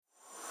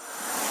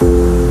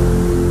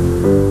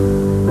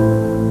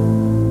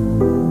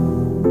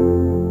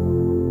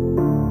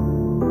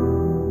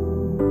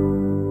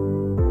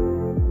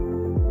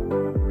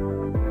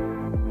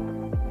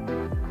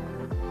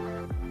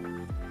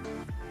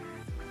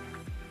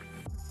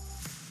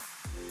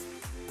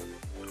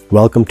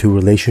Welcome to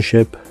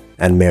Relationship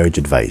and Marriage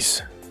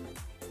Advice,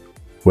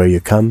 where you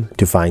come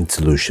to find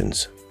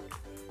solutions.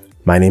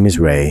 My name is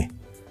Ray,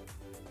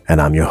 and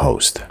I'm your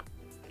host.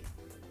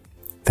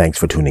 Thanks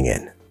for tuning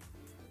in.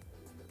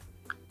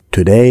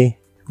 Today,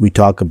 we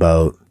talk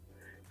about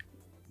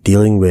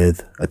dealing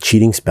with a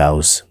cheating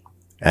spouse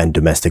and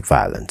domestic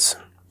violence.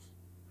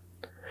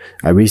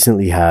 I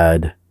recently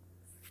had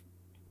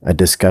a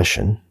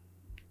discussion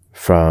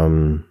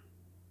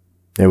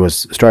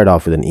started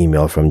off with an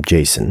email from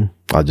Jason.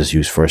 I'll just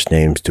use first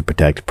names to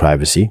protect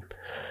privacy.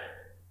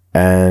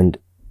 And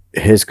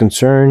his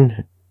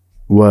concern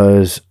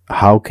was,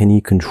 how can he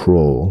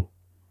control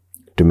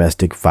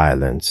domestic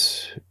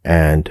violence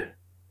and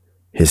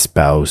his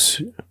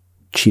spouse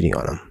cheating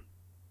on him?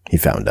 He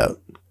found out.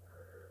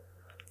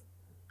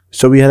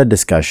 So we had a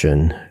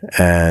discussion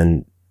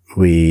and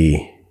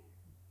we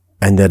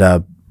ended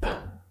up,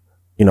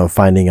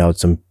 finding out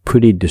some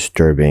pretty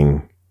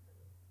disturbing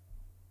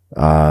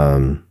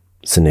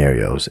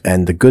scenarios.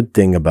 And the good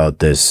thing about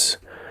this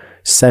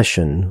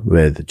session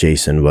with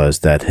Jason was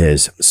that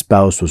his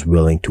spouse was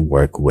willing to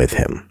work with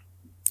him.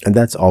 And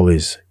that's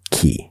always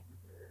key.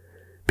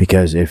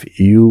 Because if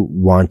you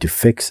want to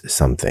fix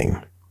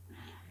something,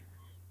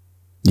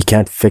 you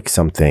can't fix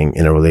something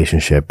in a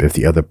relationship if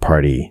the other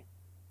party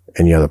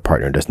and the other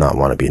partner does not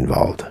want to be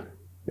involved.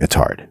 It's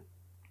hard.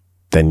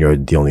 Then you're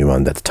the only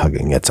one that's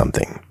tugging at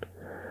something.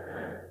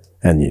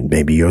 And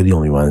maybe you're the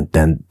only one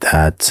then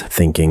that's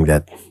thinking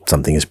that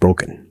something is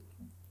broken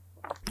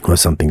or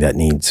something that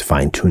needs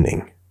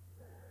fine-tuning.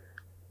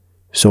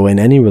 So in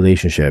any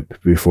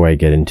relationship, before I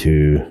get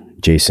into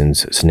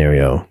Jason's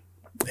scenario,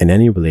 in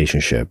any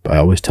relationship, I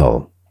always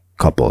tell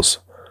couples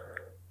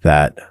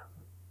that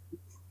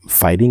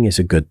fighting is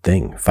a good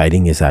thing.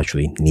 Fighting is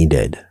actually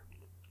needed.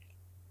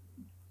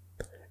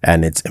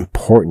 And it's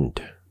important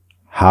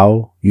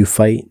how you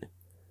fight.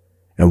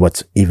 And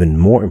what's even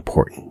more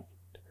important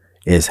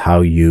is how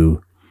you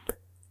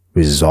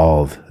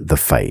resolve the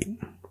fight.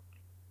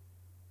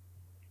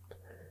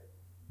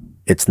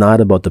 It's not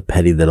about the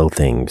petty little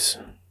things.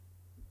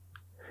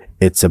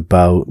 It's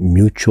about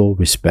mutual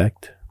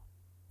respect.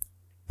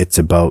 It's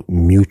about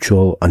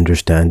mutual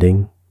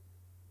understanding.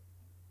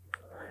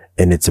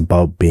 And it's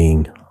about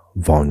being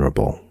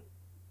vulnerable.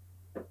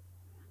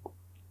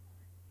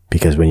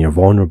 Because when you're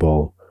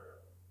vulnerable,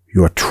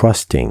 you're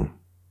trusting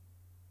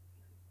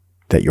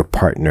that your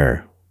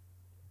partner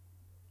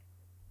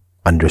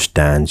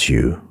understands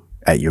you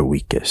at your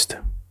weakest.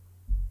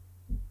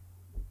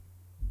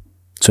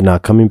 So now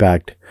coming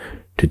back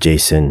to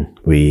Jason,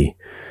 we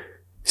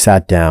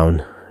sat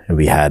down and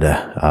we had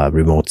a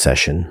remote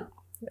session,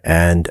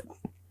 and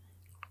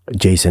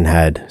Jason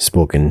had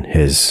spoken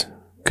his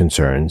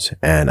concerns,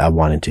 and I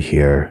wanted to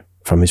hear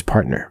from his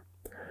partner.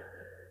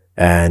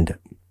 And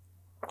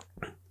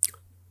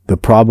the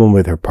problem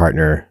with her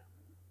partner,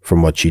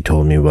 from what she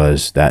told me,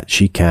 was that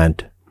she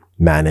can't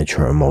manage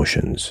her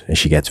emotions, and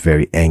she gets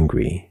very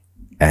angry,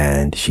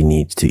 and she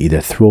needs to either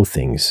throw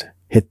things,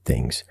 hit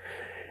things,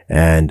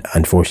 and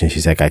unfortunately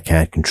she's like, I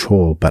can't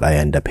control, but I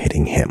end up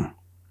hitting him,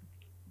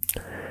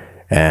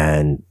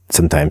 and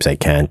sometimes I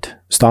can't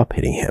stop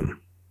hitting him,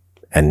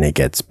 and it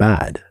gets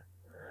bad,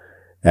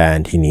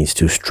 and he needs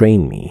to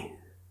strain me.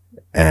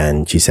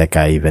 And she's like,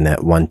 I even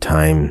at one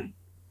time,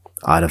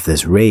 out of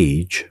this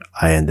rage,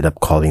 I ended up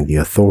calling the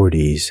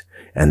authorities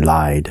and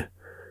lied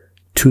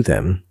to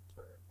them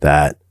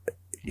that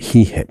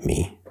he hit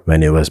me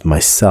when it was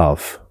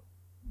myself.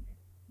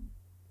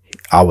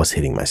 I was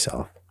hitting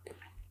myself.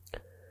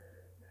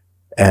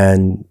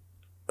 And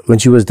when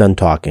she was done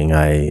talking,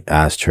 I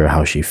asked her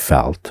how she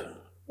felt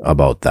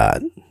about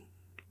that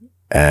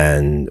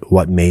and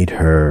what made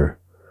her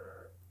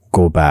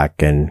go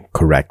back and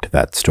correct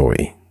that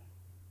story.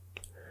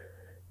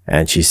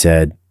 And she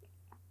said,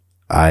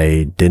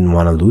 I didn't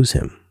want to lose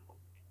him.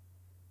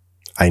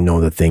 I know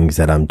the things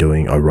that I'm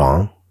doing are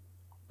wrong.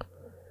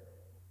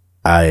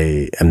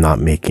 I am not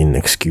making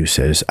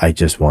excuses. I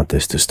just want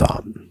this to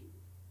stop.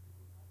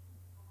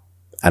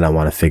 And I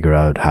want to figure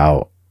out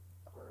how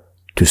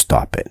to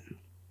stop it.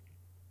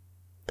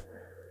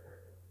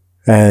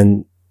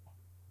 And,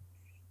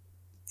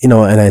 and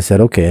I said,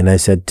 okay. And I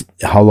said,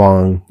 how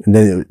long?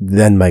 And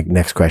then my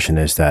next question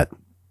is that,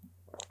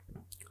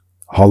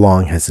 how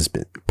long has this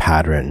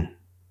pattern?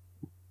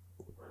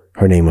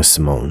 Her name was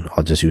Simone.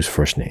 I'll just use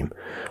first name.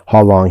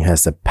 How long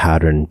has the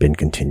pattern been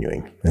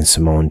continuing? And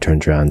Simone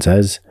turns around and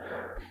says,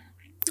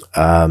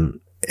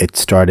 it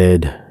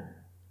started,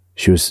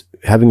 she was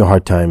having a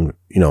hard time,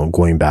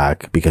 going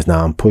back, because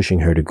now I'm pushing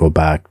her to go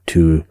back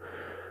to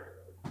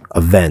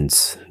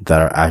events that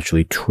are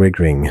actually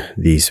triggering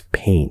these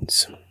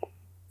pains.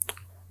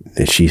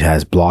 She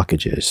has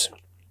blockages,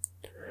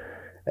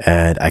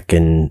 and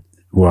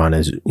we're on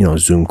a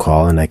Zoom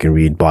call, and I can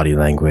read body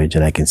language,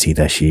 and I can see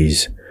that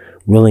she's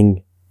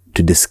willing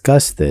to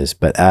discuss this,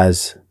 but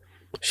as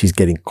she's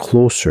getting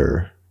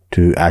closer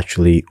to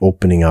actually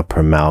opening up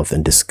her mouth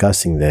and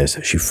discussing this,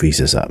 she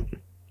freezes up.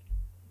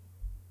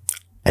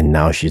 And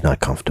now she's not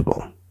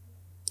comfortable.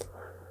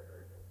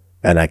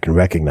 And I can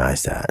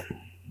recognize that.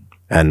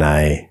 And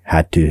I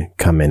had to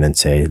come in and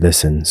say,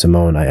 listen,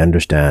 Simone, I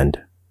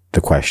understand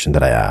the question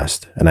that I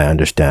asked, and I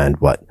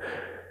understand what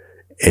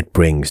it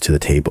brings to the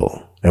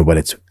table and what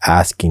it's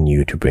asking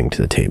you to bring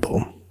to the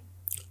table.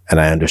 And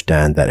I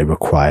understand that it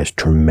requires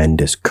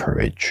tremendous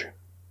courage.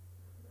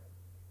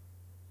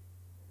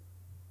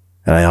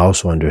 And I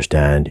also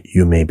understand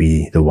you may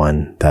be the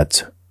one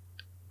that's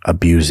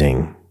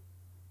abusing,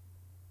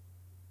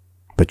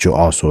 but you're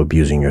also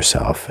abusing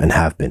yourself and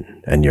have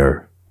been, and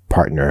your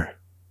partner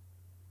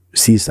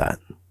sees that.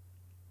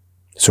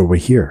 So we're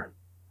here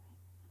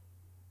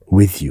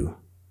with you,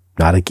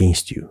 not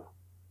against you.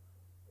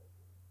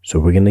 So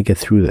we're going to get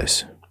through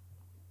this.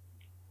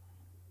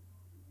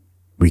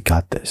 We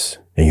got this,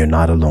 and you're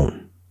not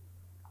alone.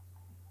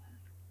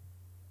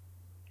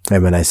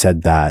 And when I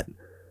said that,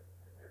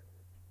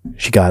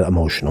 she got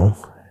emotional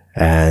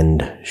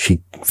and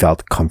she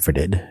felt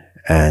comforted,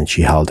 and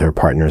she held her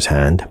partner's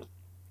hand,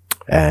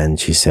 and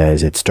she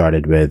says it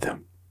started with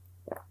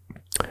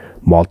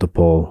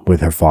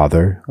her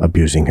father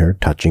abusing her,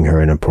 touching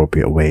her in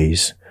inappropriate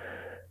ways.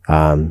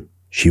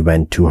 She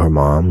went to her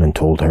mom and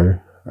told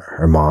her.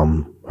 Her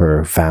mom,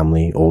 her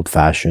family,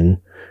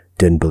 old-fashioned,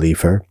 didn't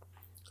believe her.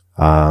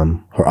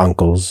 Her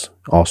uncles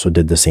also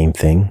did the same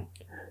thing.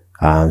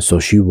 So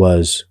she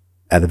was,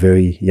 at a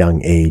very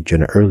young age,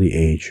 an early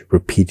age,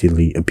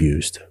 repeatedly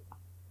abused.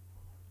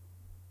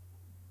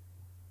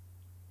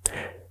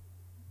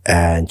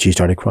 And she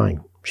started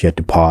crying. She had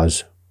to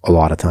pause a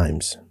lot of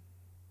times.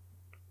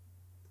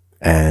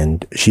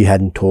 And she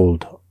hadn't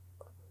told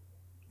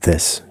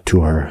this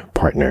to her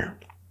partner.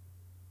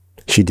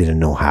 She didn't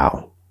know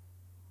how.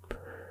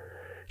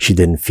 She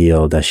didn't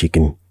feel that she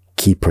can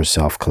keep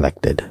herself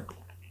collected,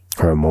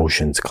 her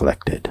emotions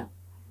collected.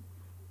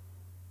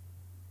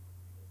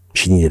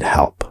 She needed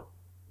help.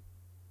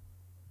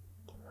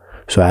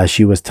 So as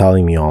she was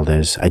telling me all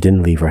this, I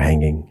didn't leave her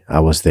hanging. I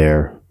was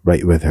there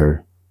right with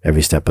her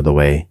every step of the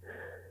way.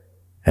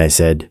 And I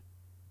said,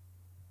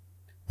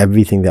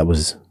 everything that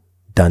was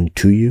done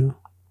to you,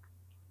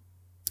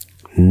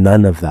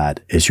 none of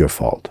that is your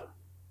fault.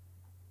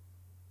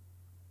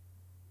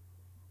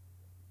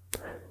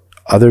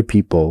 Other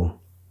people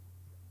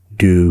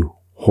do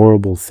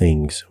horrible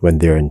things when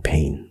they're in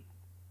pain.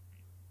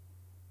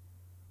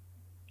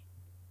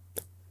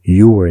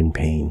 You were in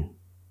pain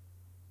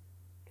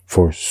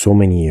for so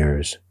many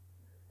years,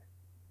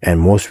 and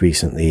most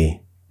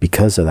recently,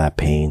 because of that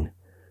pain,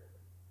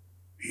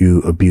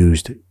 you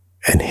abused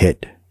and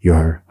hit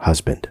your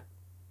husband.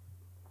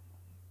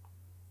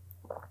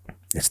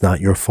 It's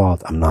not your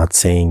fault. I'm not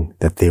saying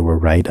that they were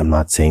right. I'm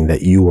not saying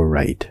that you were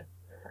right.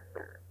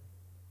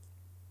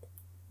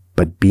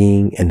 But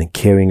being and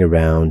carrying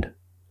around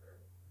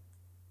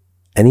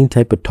any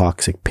type of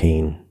toxic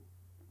pain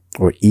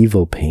or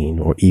evil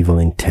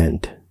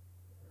intent,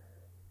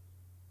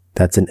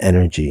 that's an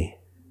energy,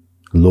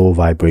 low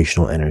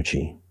vibrational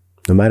energy,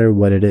 no matter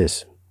what it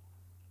is.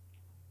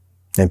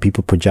 And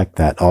people project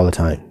that all the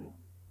time.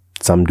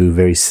 Some do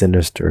very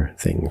sinister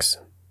things.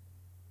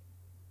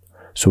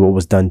 So what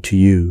was done to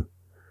you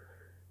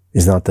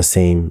is not the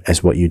same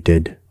as what you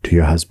did to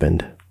your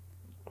husband.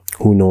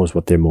 Who knows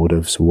what their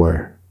motives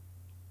were?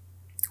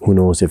 Who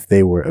knows if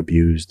they were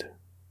abused?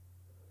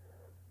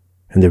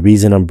 And the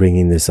reason I'm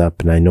bringing this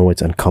up, and I know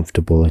it's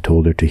uncomfortable, I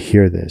told her to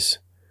hear this,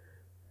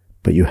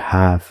 but you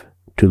have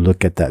to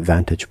look at that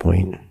vantage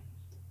point.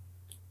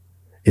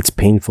 It's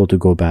painful to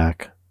go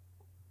back,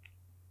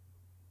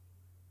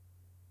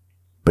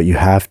 but you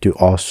have to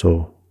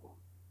also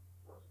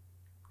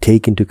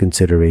take into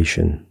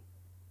consideration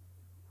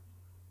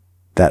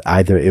that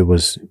either it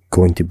was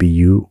going to be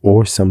you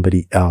or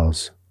somebody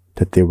else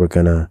that they were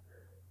going to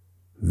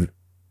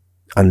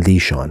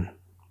unleash on,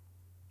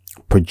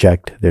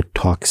 project their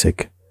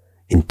toxic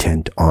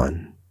intent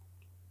on.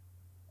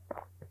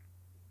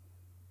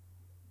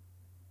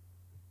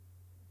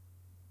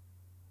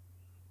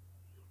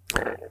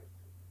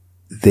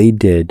 They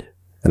did,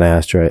 and I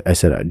asked her, I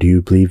said, do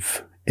you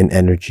believe in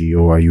energy,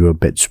 or are you a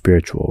bit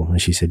spiritual?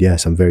 And she said,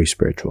 yes, I'm very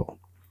spiritual.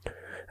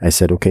 I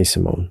said, okay,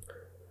 Simone,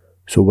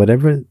 so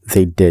whatever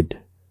they did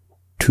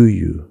to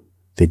you,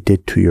 they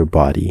did to your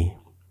body.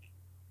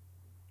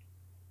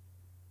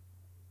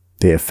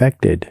 They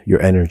affected your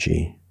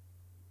energy,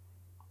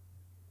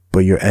 but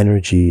your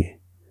energy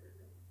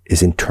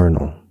is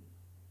internal.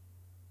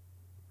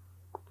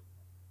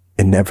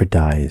 It never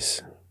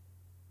dies.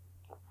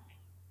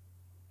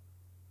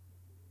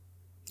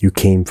 You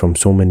came from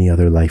so many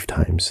other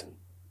lifetimes.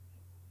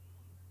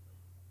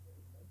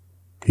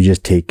 You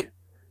just take,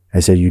 I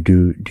said,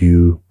 do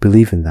you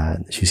believe in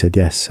that? She said,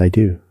 yes, I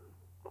do.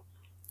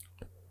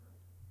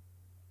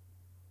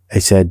 I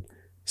said,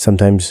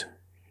 sometimes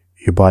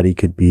your body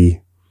could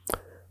be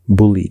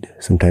bullied.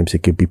 Sometimes it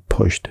could be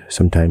pushed.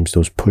 Sometimes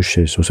those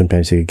pushes, or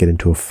sometimes it could get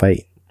into a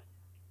fight.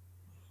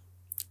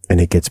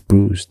 And it gets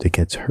bruised, it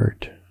gets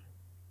hurt.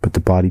 But the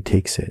body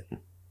takes it.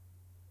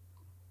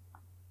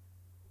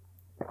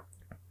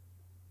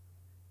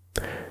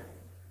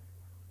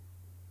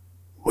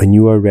 When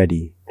you are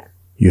ready,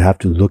 you have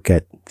to look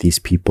at these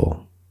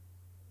people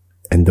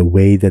and the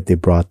way that they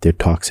brought their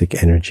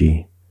toxic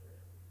energy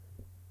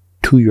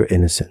to your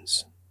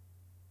innocence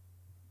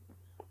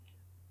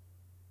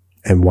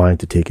and wanted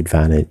to take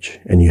advantage.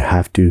 And you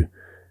have to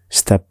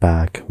step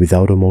back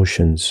without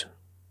emotions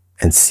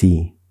and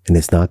see. And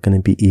it's not going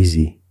to be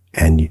easy.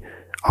 And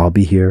I'll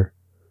be here,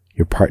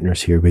 your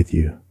partner's here with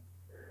you.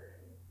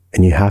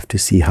 And you have to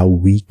see how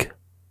weak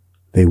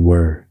they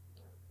were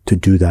to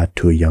do that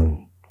to a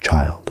young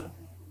child.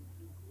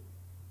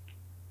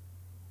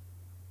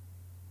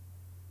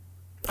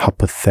 How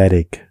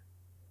pathetic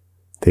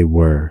they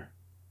were.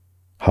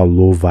 How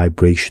low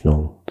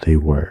vibrational they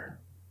were.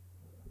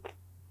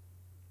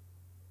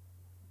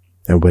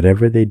 And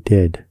whatever they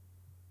did,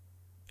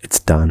 it's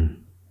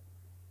done.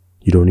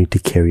 You don't need to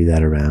carry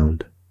that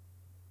around.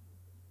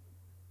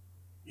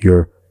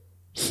 You're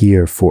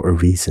here for a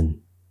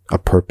reason, a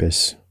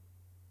purpose.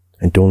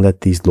 And don't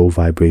let these low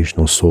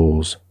vibrational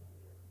souls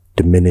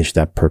diminish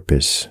that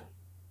purpose.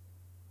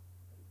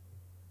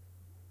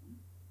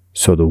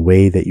 So the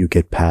way that you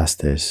get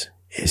past this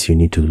is you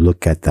need to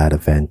look at that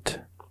event.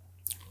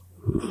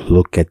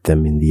 Look at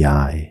them in the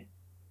eye.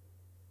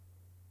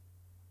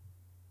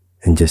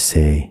 And just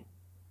say,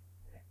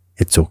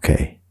 it's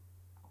okay.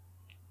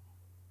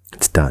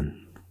 It's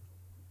done.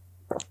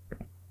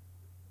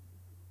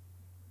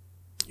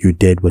 You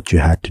did what you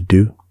had to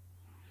do.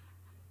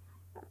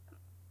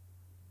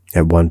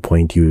 At one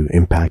point you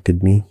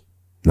impacted me,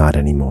 not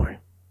anymore.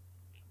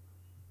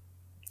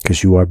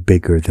 Because you are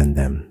bigger than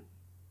them.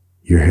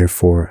 You're here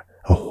for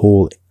a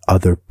whole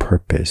other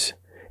purpose,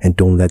 and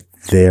don't let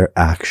their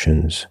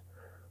actions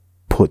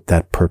put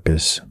that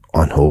purpose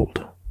on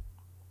hold.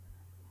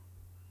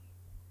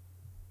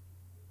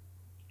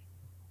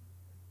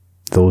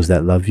 Those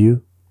that love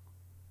you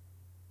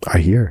are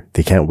here.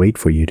 They can't wait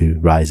for you to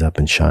rise up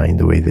and shine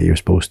the way that you're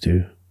supposed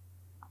to.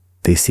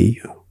 They see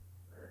you.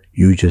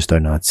 You just are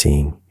not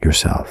seeing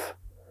yourself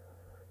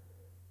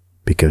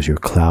because you're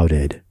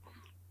clouded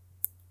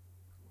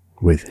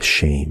with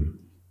shame.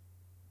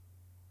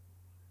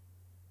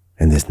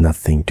 And there's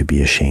nothing to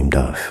be ashamed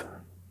of.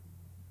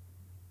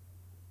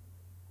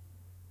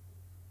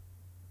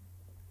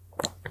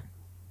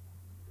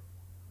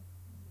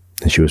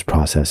 And she was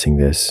processing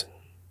this.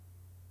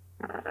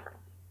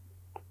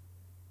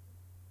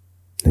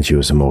 And she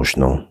was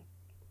emotional.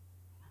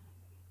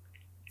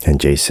 And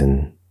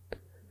Jason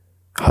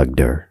hugged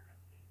her.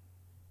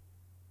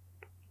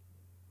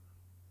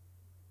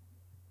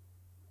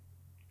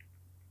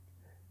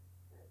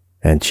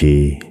 And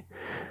she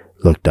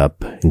looked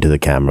up into the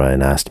camera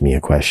and asked me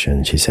a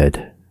question. She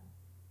said,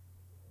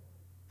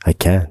 I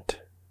can't.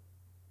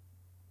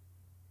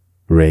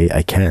 Ray,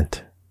 I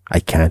can't. I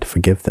can't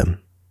forgive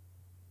them.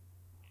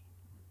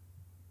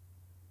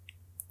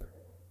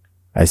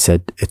 I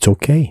said, it's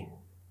okay.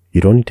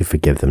 You don't need to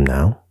forgive them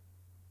now.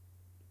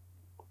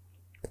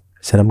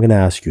 I said, I'm going to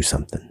ask you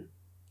something.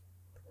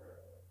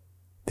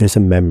 There's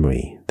a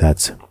memory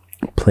that's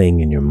playing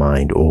in your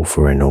mind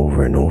over and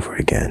over and over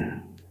again.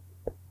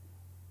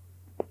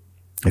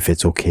 If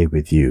it's okay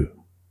with you,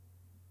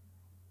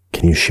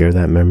 can you share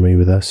that memory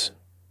with us?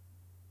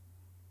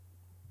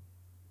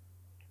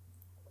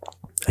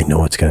 I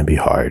know it's going to be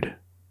hard.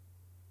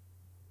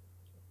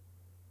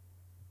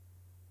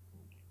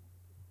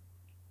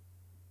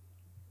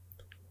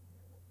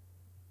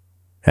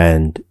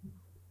 And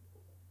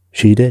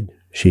she did.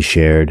 She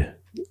shared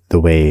the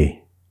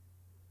way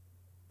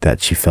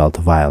that she felt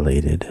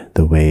violated,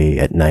 the way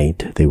at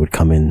night they would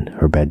come in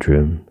her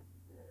bedroom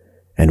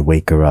and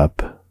wake her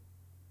up,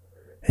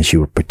 and she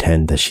would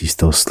pretend that she's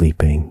still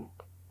sleeping,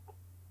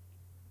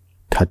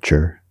 touch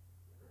her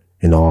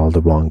in all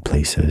the wrong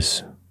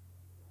places.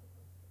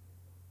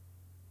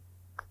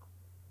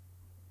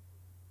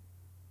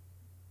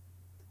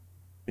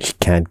 She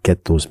can't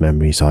get those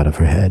memories out of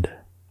her head.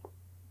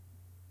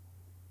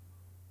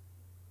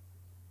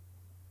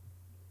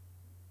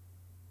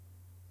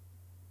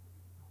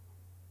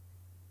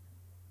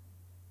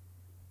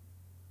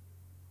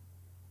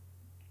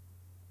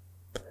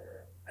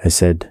 I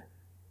said,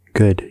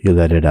 good, you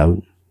let it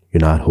out.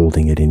 You're not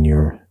holding it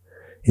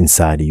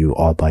inside of you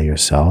all by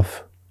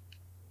yourself.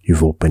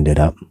 You've opened it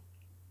up.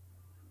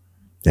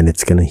 And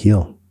it's going to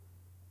heal.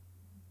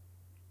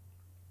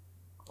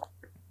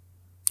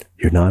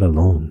 You're not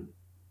alone,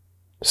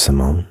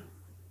 Simone.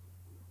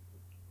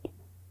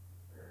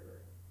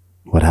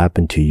 What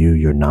happened to you,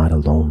 you're not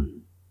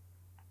alone.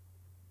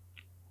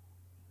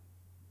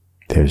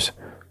 There's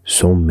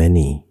so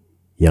many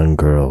young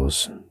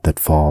girls that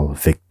fall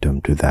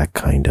victim to that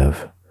kind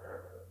of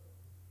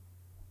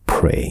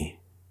prey.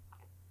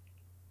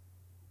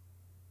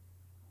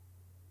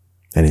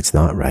 And it's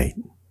not right.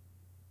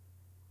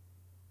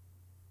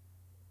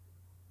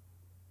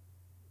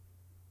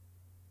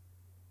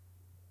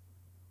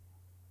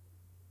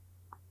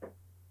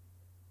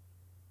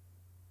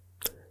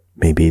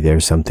 Maybe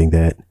there's something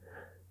that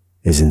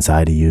is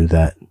inside of you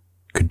that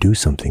could do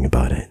something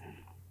about it.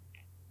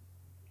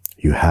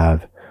 You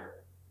have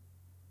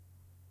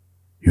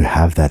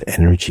that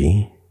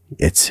energy.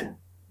 It's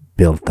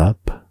built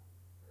up.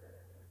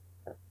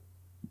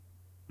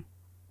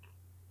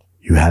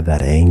 You have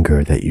that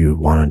anger that you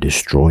want to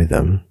destroy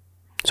them.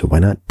 So why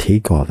not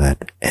take all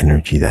that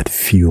energy, that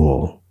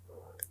fuel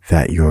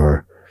that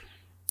you're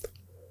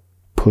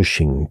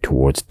pushing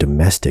towards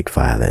domestic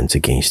violence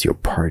against your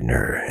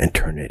partner and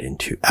turn it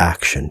into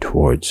action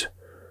towards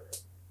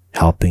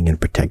helping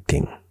and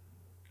protecting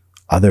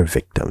other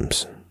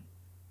victims?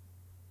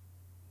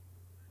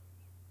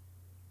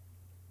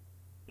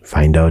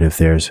 Find out if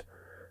there's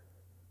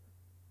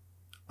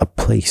a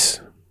place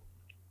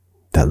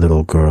that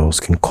little girls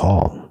can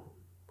call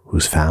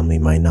whose family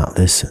might not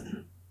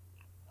listen.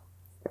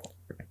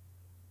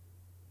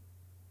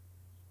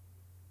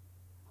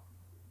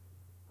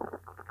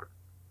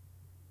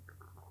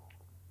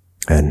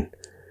 And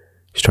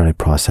started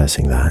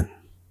processing that.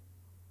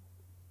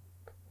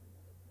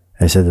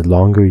 I said, the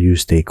longer you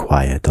stay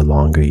quiet, the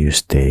longer you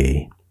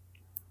stay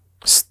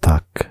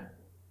stuck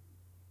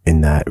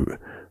in that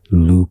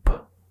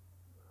loop,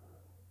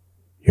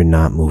 you're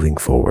not moving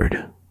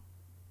forward.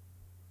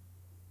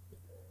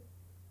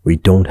 We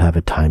don't have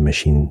a time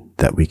machine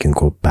that we can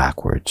go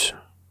backwards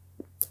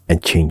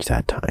and change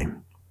that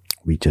time.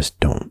 We just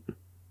don't.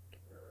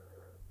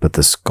 But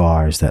the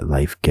scars that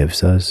life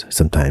gives us,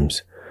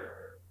 sometimes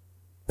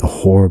the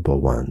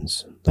horrible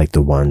ones, like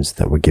the ones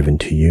that were given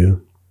to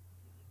you,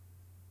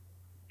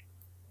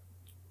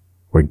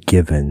 were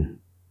given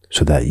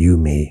so that you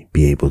may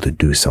be able to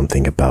do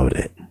something about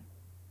it.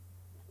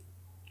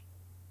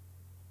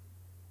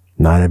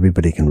 Not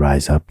everybody can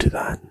rise up to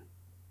that.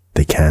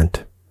 They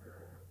can't.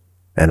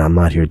 And I'm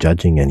not here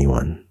judging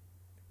anyone.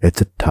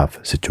 It's a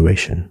tough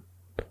situation.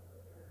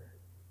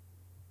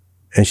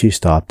 And she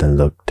stopped and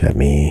looked at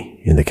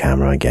me in the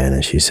camera again,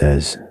 and she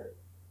says,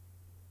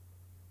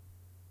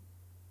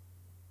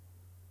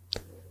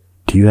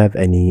 do you have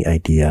any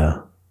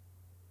idea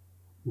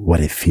what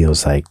it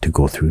feels like to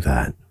go through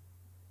that?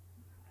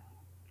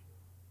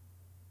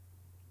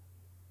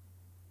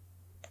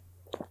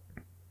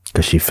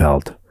 Because she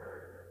felt,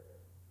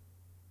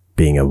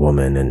 being a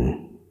woman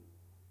and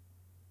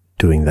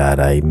doing that,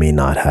 I may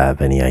not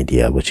have any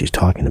idea what she's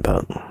talking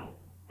about.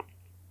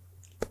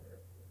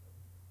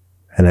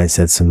 And I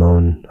said,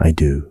 Simone, I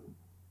do.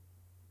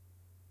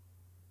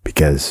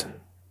 Because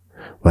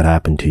what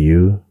happened to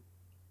you,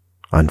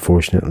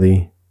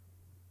 unfortunately,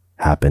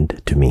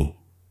 happened to me.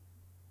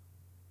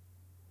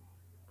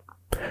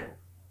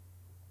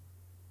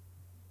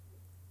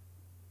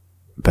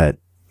 But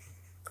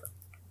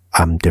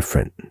I'm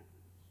different.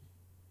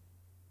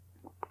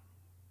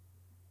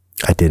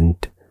 I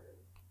didn't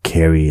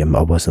carry, I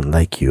wasn't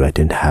like you. I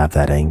didn't have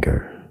that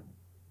anger.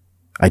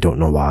 I don't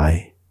know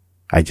why.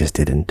 I just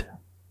didn't.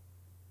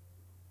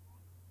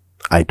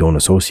 I don't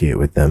associate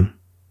with them.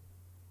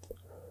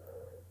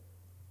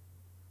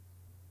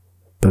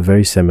 But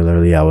very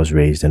similarly, I was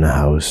raised in a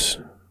house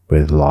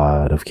with a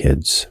lot of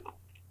kids,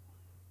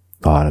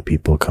 a lot of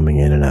people coming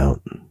in and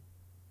out.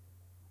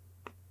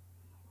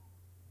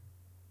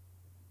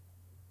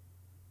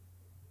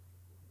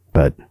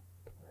 But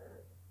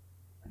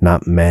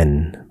not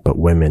men, but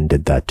women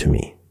did that to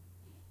me.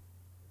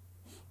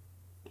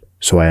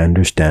 So I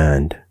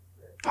understand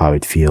how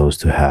it feels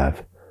to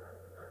have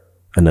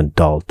an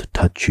adult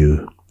touch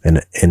you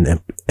in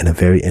a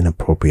very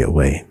inappropriate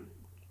way,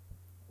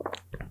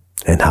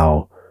 and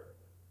how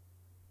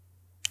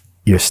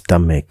your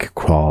stomach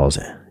crawls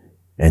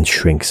and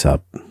shrinks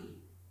up,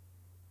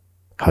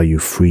 how you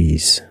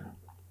freeze,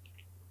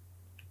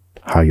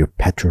 how you're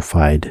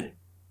petrified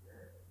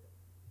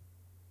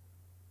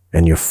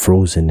and you're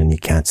frozen and you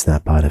can't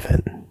snap out of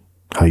it,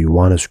 how you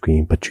want to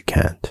scream but you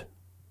can't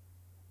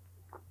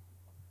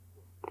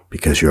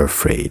because you're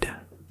afraid.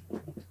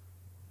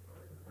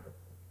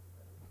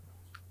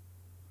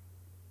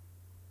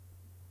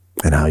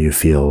 And how you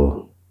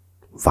feel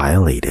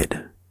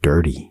violated,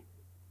 dirty,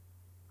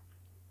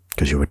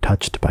 because you were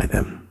touched by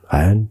them.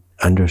 I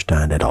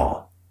understand it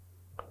all.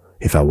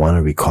 If I want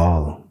to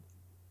recall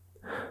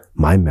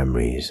my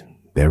memories,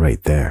 they're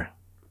right there,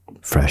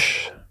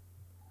 fresh.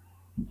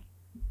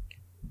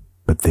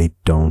 But they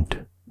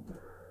don't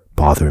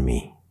bother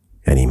me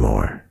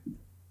anymore.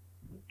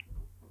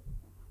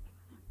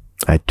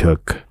 I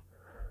took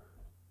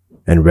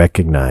and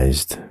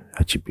recognized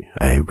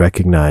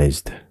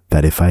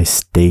that if I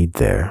stayed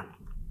there,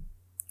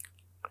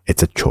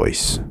 it's a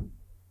choice.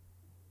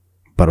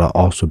 But I'll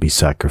also be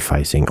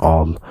sacrificing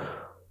all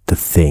the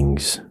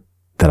things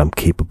that I'm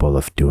capable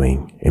of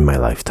doing in my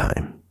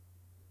lifetime.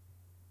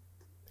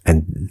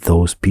 And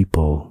those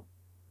people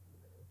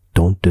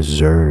don't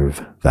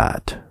deserve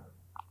that.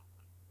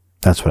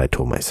 That's what I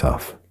told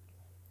myself.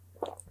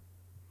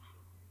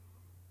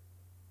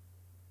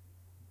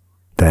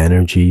 The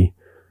energy,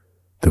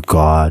 the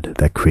God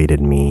that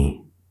created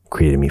me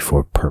for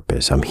a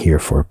purpose. I'm here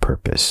for a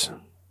purpose.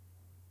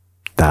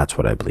 That's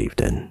what I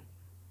believed in.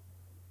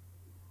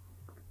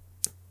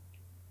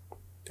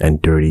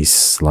 And dirty,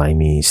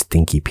 slimy,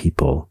 stinky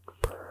people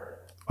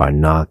are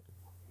not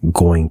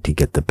going to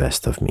get the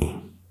best of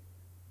me.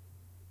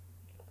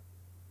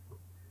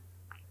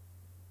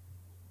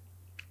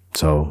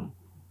 So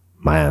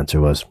my answer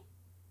was,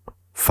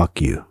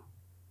 fuck you.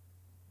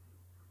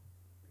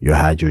 You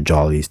had your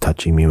jollies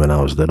touching me when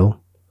I was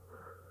little.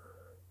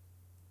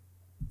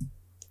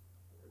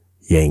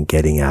 You ain't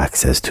getting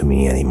access to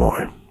me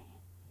anymore.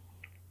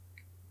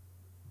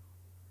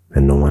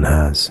 And no one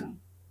has.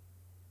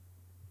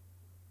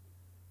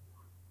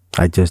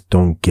 I just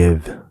don't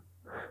give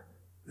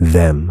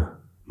them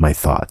my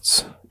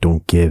thoughts.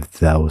 Don't give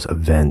those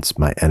events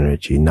my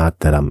energy. Not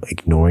that I'm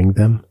ignoring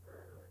them.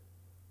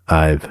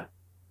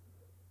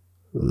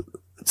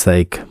 It's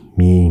like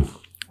me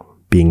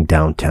being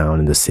downtown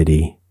in the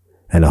city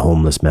and a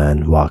homeless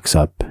man walks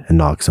up and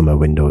knocks on my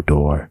window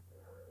door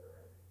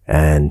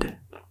and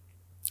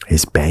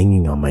is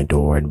banging on my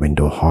door and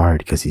window hard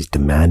because he's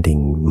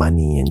demanding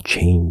money and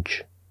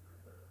change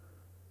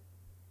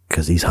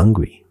because he's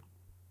hungry.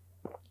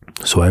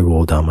 So I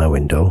roll down my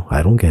window.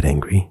 I don't get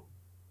angry.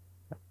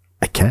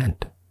 I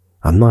can't.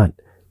 I'm not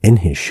in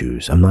his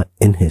shoes. I'm not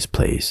in his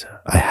place.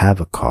 I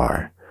have a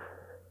car.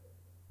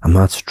 I'm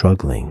not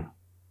struggling.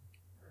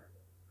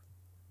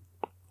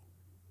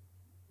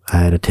 I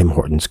had a Tim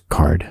Hortons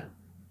card,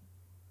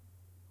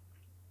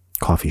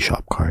 coffee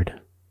shop card,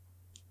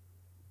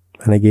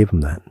 and I gave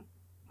him that.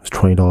 It was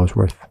 $20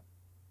 worth.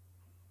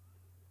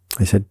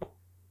 I said,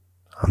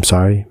 I'm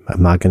sorry,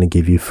 I'm not going to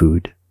give you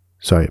food.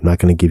 Sorry, I'm not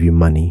going to give you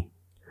money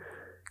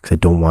because I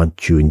don't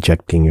want you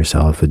injecting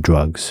yourself with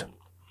drugs.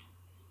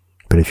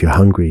 But if you're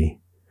hungry,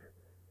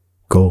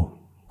 go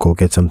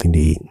get something to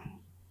eat.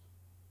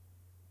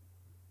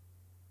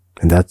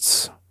 And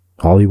that's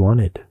all he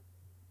wanted.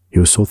 He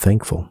was so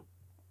thankful.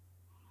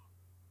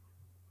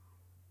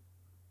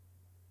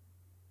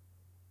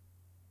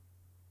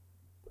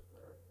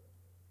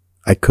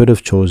 I could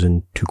have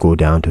chosen to go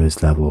down to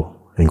his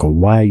level and go,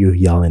 why are you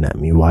yelling at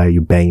me? Why are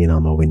you banging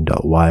on my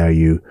window? Why are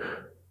you...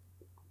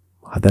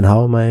 Then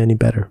how am I any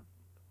better?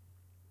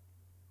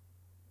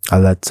 I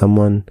let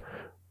someone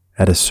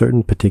at a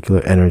certain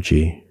particular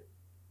energy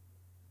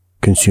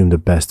consume the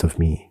best of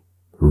me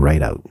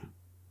right out.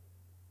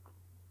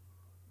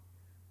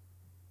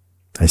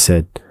 I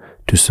said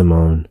to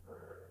Simone,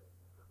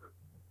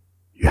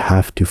 you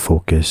have to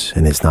focus,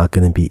 and it's not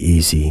going to be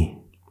easy,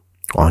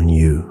 on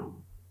you.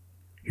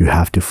 You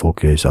have to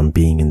focus on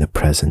being in the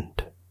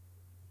present.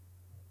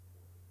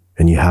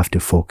 And you have to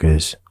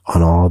focus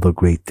on all the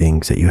great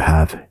things that you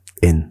have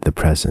in the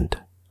present,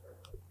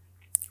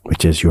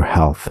 which is your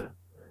health,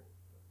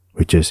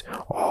 which is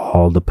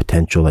all the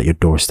potential at your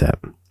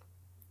doorstep,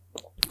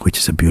 which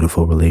is a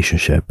beautiful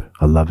relationship,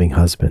 a loving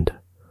husband,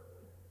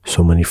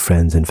 so many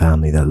friends and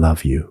family that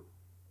love you.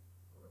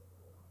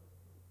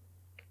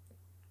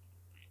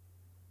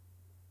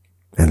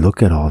 And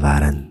look at all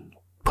that and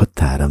put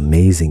that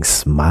amazing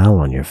smile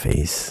on your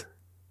face.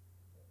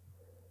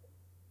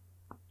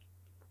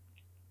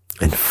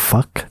 And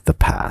fuck the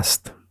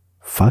past.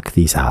 Fuck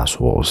these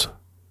assholes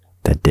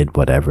that did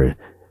whatever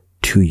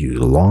to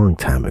you a long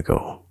time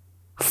ago.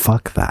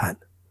 Fuck that.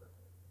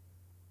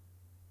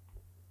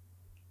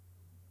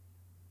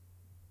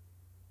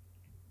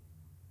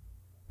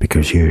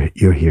 Because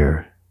you're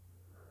here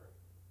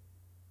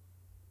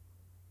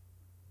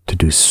to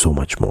do so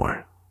much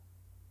more.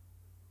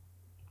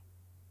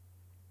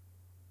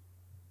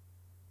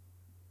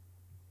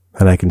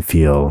 And I can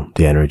feel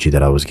the energy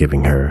that I was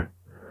giving her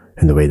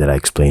and the way that I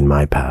explained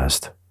my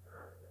past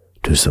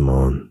to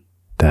Simone,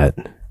 that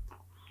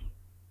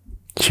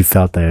she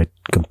felt that I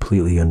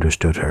completely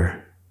understood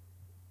her.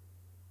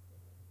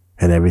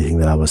 And everything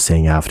that I was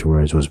saying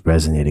afterwards was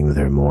resonating with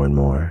her more and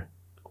more.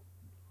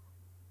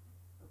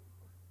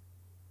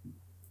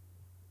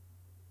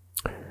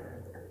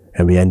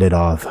 And we ended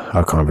off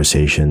our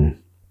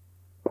conversation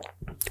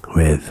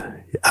with,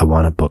 I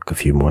want to book a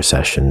few more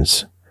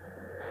sessions.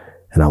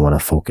 And I want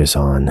to focus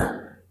on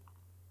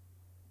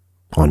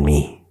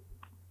me.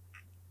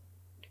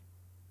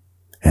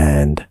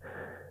 And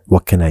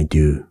what can I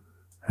do?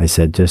 I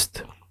said,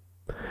 just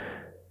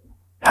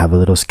have a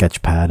little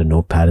sketch pad, a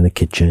notepad in the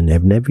kitchen.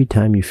 And every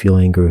time you feel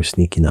anger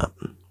sneaking up,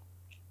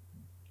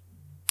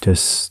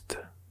 just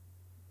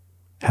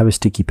have a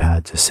sticky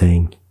pad just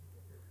saying,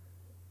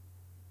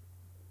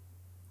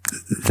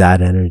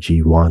 that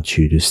energy wants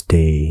you to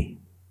stay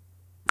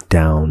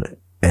down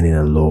and in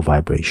a low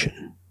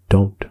vibration.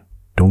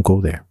 Don't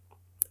go there.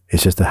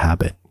 It's just a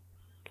habit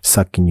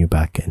sucking you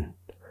back in.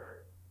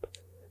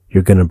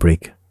 You're going to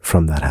break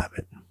from that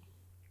habit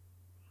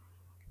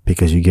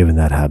because you've given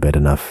that habit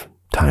enough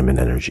time and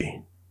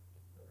energy.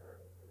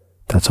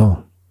 That's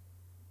all.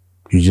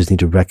 You just need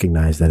to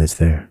recognize that it's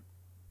there.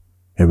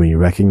 And when you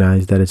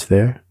recognize that it's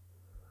there,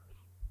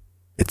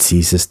 it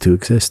ceases to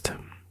exist.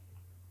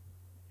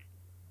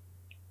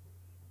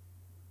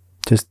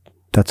 Just,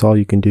 that's all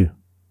you can do.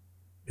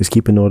 Just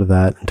keep a note of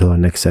that until our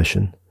next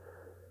session.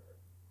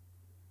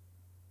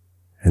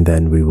 And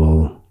then we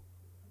will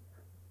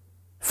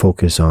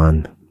focus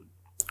on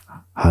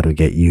how to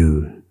get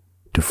you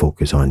to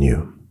focus on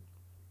you.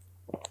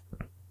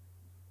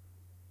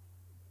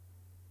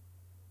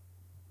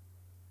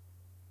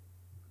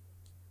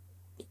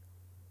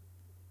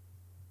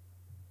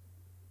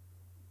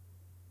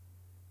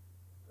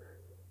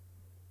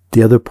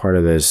 The other part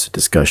of this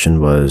discussion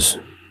was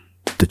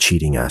the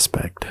cheating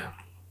aspect.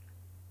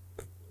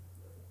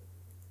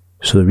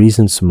 So the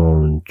reason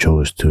Simone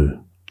chose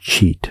to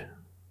cheat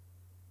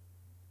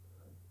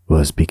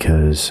was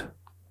because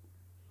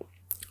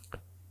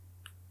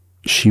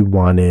she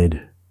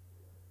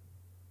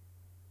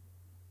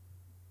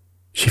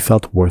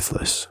felt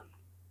worthless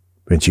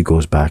when she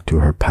goes back to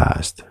her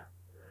past.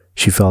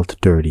 She felt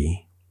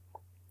dirty.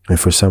 And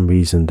for some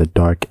reason, the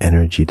dark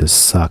energy, the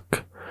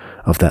suck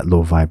of that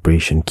low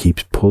vibration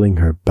keeps pulling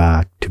her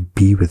back to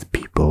be with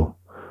people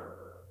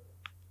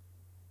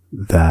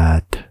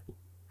that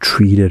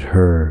treated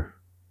her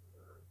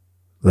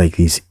like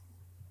these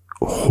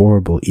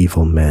horrible,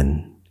 evil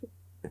men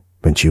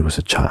when she was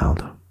a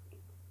child.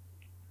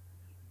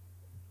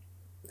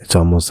 It's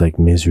almost like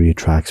misery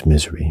attracts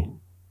misery.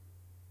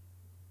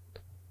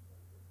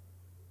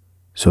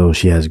 So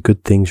she has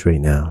good things right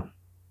now,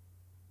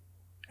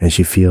 and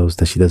she feels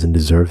that she doesn't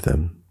deserve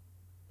them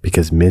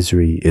because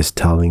misery is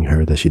telling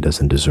her that she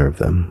doesn't deserve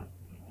them.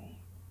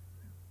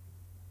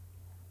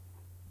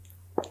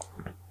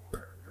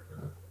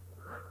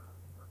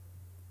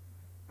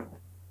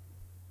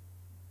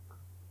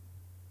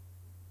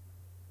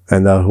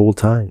 And that whole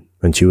time,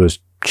 when she was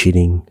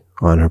cheating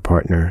on her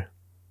partner,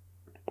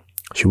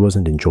 she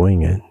wasn't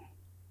enjoying it.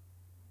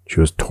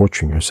 She was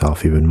torturing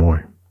herself even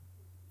more.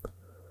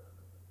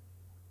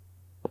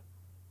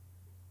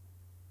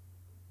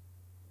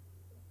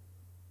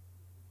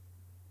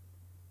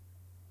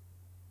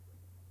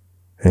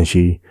 And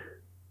she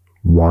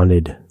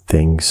wanted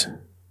things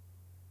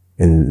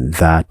in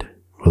that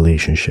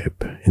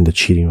relationship, in the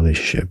cheating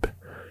relationship,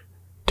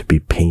 to be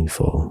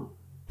painful,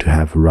 to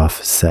have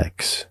rough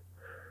sex,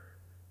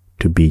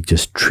 to be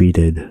just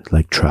treated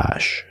like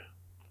trash.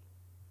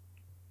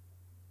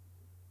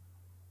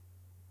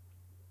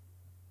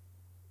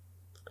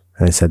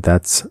 And I said,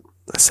 that's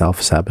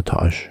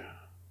self-sabotage.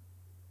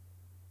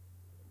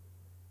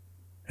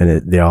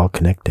 And they're all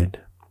connected.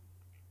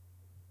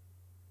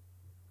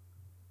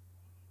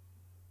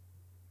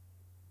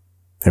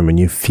 And when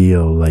you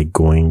feel like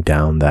going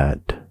down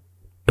that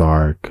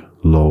dark,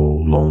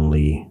 low,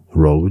 lonely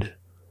road,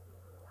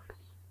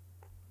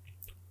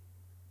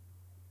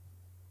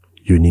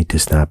 you need to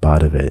snap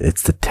out of it.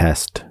 It's the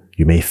test.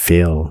 You may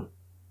fail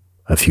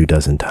a few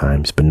dozen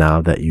times, but now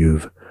that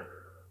you've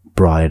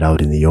brought it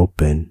out in the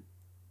open,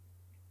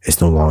 it's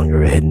no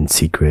longer a hidden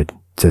secret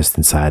just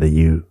inside of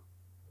you.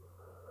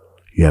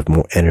 You have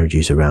more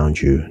energies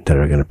around you that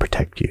are going to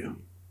protect you.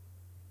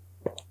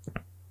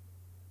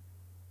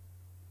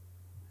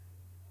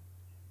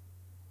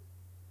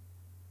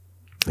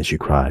 And she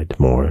cried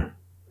more.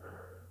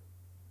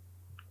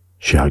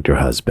 She hugged her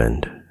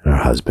husband, and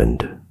her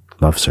husband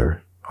loves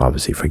her,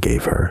 obviously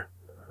forgave her.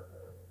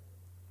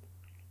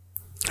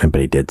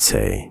 But he did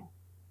say,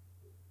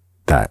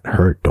 that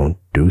hurt, don't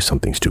do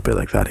something stupid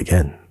like that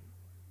again.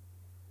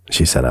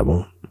 She said, I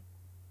won't.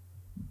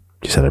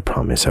 She said, I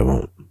promise I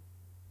won't.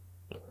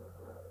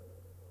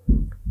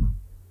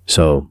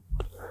 So,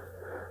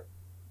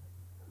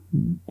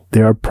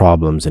 there are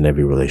problems in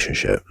every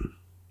relationship.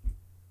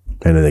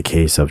 And in the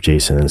case of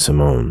Jason and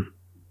Simone,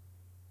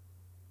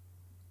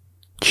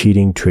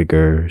 cheating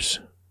is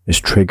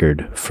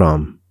triggered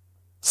from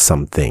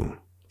something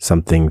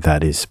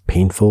that is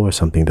painful or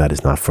something that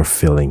is not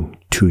fulfilling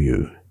to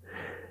you.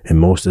 And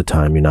most of the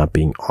time, you're not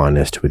being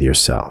honest with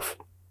yourself.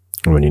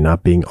 And when you're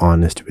not being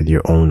honest with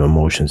your own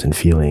emotions and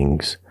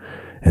feelings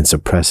and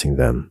suppressing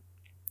them,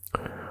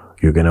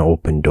 you're going to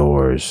open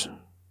doors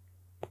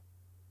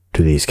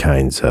to these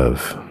kinds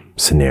of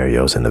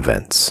scenarios and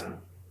events.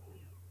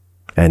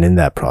 And in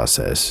that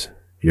process,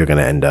 you're going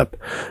to end up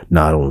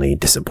not only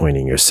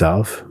disappointing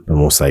yourself, but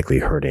most likely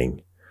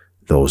hurting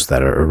those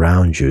that are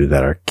around you,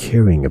 that are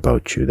caring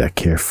about you, that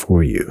care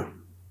for you.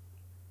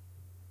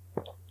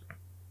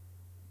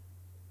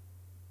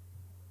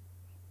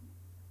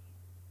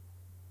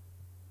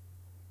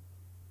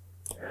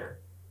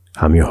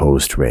 I'm your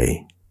host,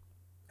 Ray,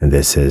 and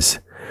this is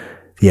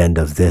the end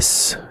of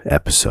this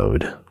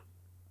episode.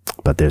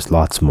 But there's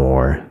lots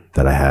more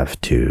that I have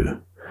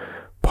to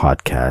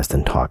podcast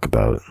and talk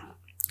about.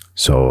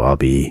 So I'll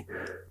be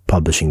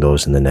publishing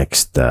those in the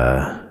next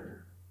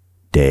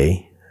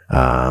day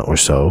or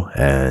so.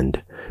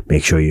 And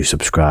make sure you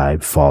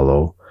subscribe,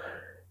 follow,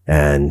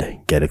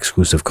 and get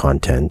exclusive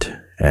content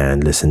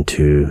and listen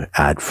to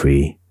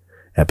ad-free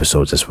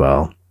episodes as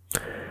well.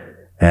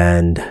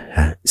 And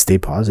stay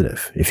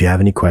positive. If you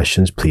have any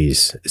questions,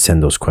 please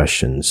send those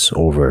questions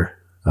over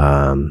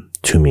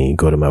to me.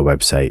 Go to my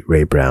website,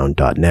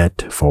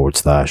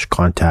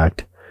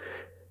 raybrown.net/contact,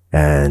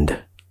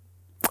 and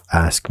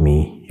ask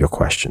me your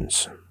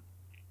questions.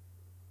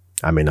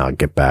 I may not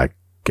get back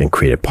and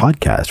create a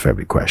podcast for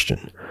every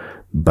question,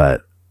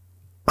 but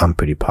I'm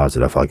pretty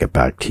positive I'll get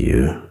back to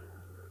you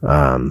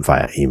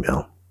via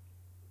email.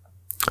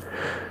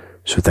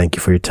 So thank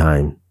you for your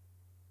time.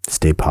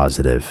 Stay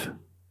positive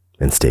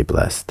and stay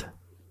blessed.